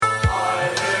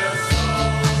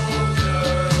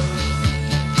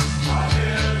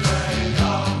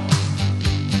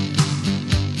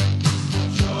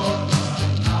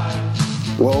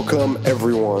Welcome,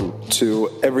 everyone,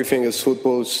 to Everything is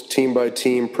Football's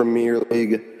team-by-team Premier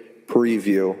League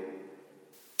preview.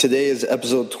 Today is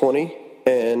episode 20,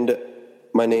 and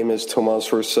my name is Tomas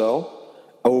Vercel.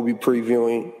 I will be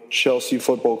previewing Chelsea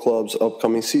Football Club's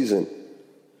upcoming season.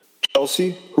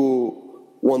 Chelsea, who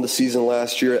won the season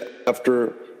last year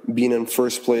after being in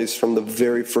first place from the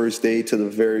very first day to the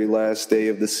very last day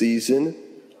of the season,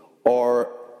 are,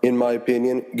 in my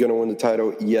opinion, going to win the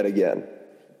title yet again.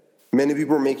 Many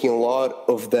people are making a lot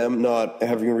of them not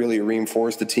having really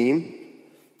reinforced the team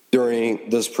during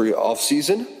this pre-off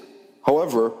season.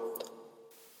 However,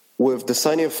 with the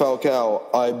signing of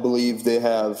Falcao, I believe they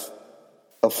have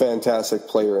a fantastic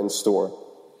player in store.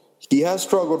 He has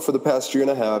struggled for the past year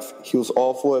and a half. He was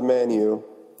awful at Man U.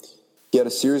 He had a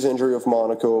serious injury with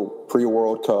Monaco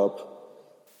pre-World Cup.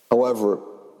 However,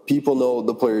 people know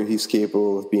the player he's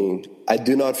capable of being. I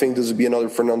do not think this will be another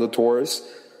Fernando Torres.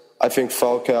 I think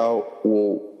Falcao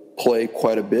will play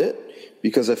quite a bit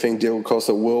because I think Diego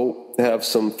Costa will have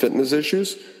some fitness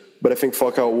issues, but I think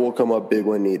Falcao will come up big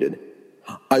when needed.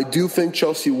 I do think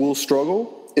Chelsea will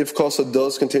struggle if Costa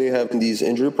does continue having these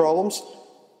injury problems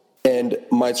and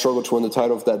might struggle to win the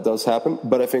title if that does happen,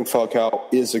 but I think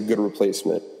Falcao is a good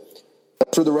replacement.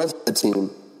 As for the rest of the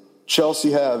team,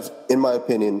 Chelsea have, in my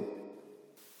opinion,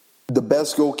 the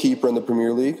best goalkeeper in the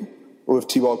Premier League with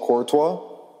Thibaut Courtois,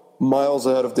 miles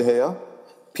ahead of De Gea.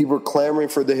 People are clamoring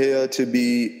for De Gea to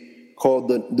be called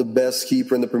the best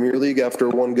keeper in the Premier League after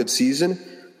one good season.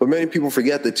 But many people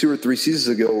forget that 2 or 3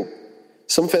 seasons ago,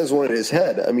 some fans wanted his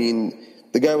head. I mean,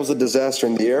 the guy was a disaster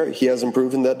in the air. He has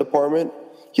improved in that department.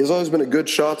 He has always been a good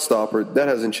shot stopper. That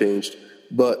hasn't changed.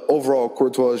 But overall,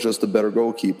 Courtois is just a better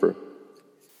goalkeeper.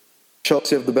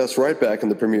 Chelsea have the best right back in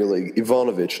the Premier League,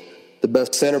 Ivanovic. The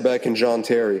best center back in John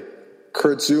Terry.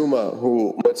 Kurt Zuma,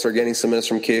 who might start getting some minutes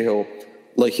from Cahill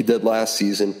like he did last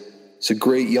season. He's a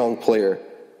great young player.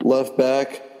 Left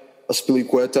back,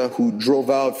 Azpilicueta, who drove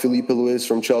out Felipe Luis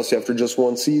from Chelsea after just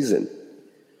one season.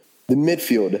 The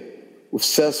midfield, with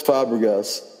Cesc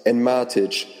Fabregas and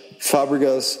Matic.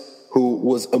 Fabregas, who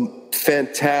was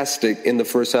fantastic in the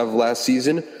first half of last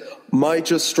season, might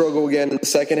just struggle again in the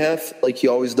second half like he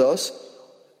always does.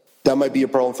 That might be a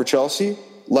problem for Chelsea.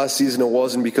 Last season it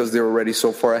wasn't because they were already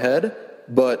so far ahead,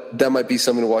 but that might be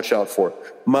something to watch out for.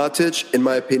 Matic, in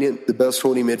my opinion, the best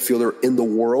holding midfielder in the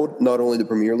world, not only the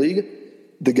Premier League.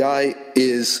 The guy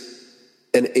is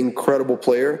an incredible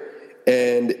player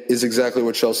and is exactly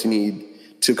what Chelsea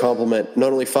need to complement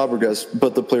not only Fabregas,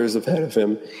 but the players ahead of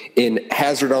him in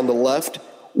Hazard on the left,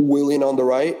 Willian on the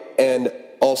right, and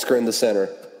Oscar in the center.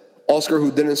 Oscar,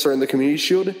 who didn't start in the Community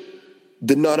Shield,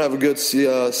 did not have a good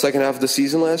second half of the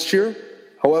season last year.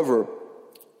 However,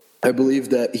 I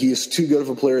believe that he is too good of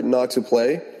a player not to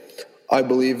play. I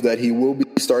believe that he will be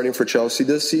starting for Chelsea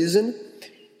this season.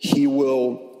 He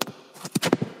will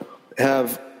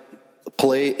have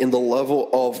play in the level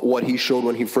of what he showed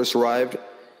when he first arrived,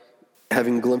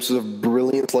 having glimpses of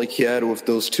brilliance like he had with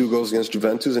those 2 goals against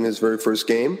Juventus in his very first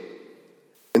game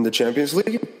in the Champions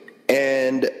League.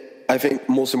 And I think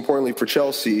most importantly for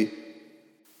Chelsea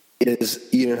is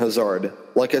Eden Hazard.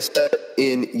 Like I said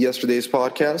in yesterday's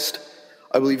podcast,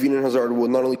 I believe Eden Hazard will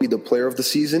not only be the player of the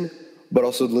season, but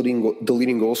also the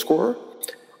leading goal scorer.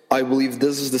 I believe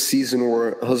this is the season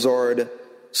where Hazard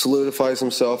solidifies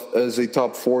himself as a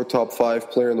top 4, top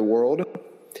 5 player in the world.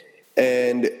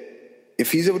 And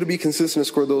if he's able to be consistent and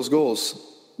score those goals,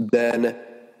 then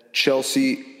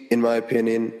Chelsea, in my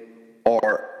opinion,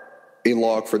 are a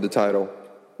lock for the title.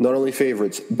 Not only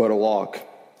favorites, but a lock.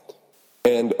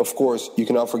 And, of course, you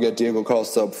cannot forget Diego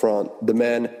Costa up front. The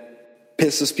man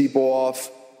pisses people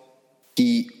off.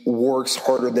 He works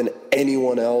harder than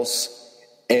anyone else.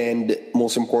 And,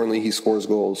 most importantly, he scores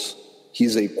goals.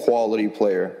 He's a quality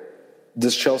player.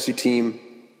 This Chelsea team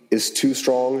is too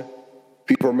strong.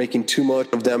 People are making too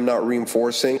much of them not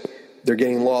reinforcing. They're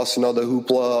getting lost in all the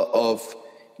hoopla of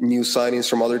new signings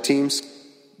from other teams.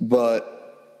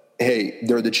 But, hey,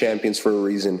 they're the champions for a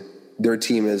reason. Their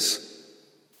team is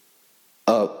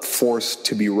a force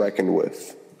to be reckoned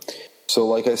with. So,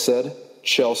 like I said,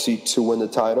 Chelsea to win the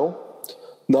title.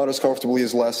 Not as comfortably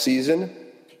as last season.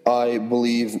 I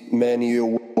believe Man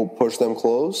U will push them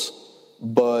close.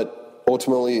 But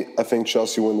ultimately, I think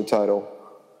Chelsea will win the title.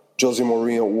 Jose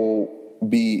Mourinho will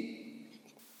be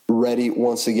ready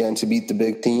once again to beat the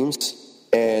big teams.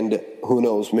 And who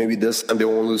knows, maybe this time they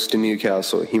won't lose to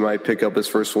Newcastle. He might pick up his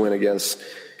first win against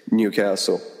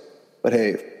Newcastle. But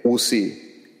hey, we'll see.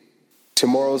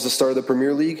 Tomorrow is the start of the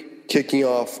Premier League, kicking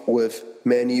off with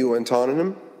Man U and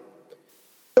Tottenham.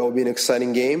 That will be an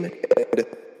exciting game, and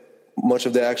much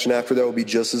of the action after that will be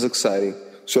just as exciting.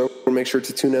 So make sure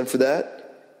to tune in for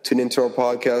that. tune into our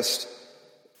podcast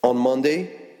on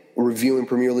Monday, reviewing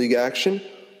Premier League action.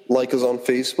 Like us on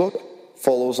Facebook,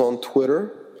 follow us on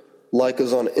Twitter, like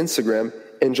us on Instagram,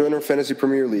 and join our Fantasy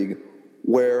Premier League,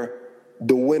 where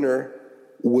the winner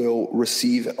will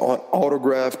receive an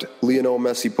autographed Lionel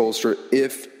Messi poster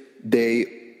if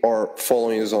they are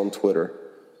following us on Twitter.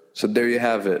 So there you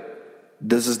have it.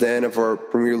 This is the end of our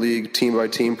Premier League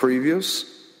team-by-team previews,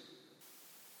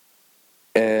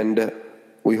 and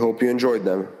we hope you enjoyed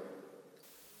them.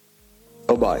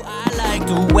 Bye-bye. I like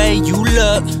the way you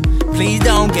look. Please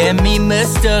don't get me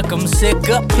mistook. I'm sick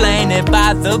of playing it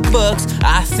by the books.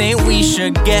 I think we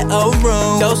should get a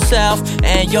room. Yourself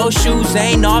and your shoes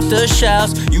ain't off the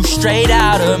shelves. You straight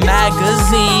out a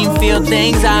magazine. Feel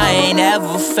things I ain't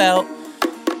ever felt.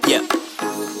 Yeah.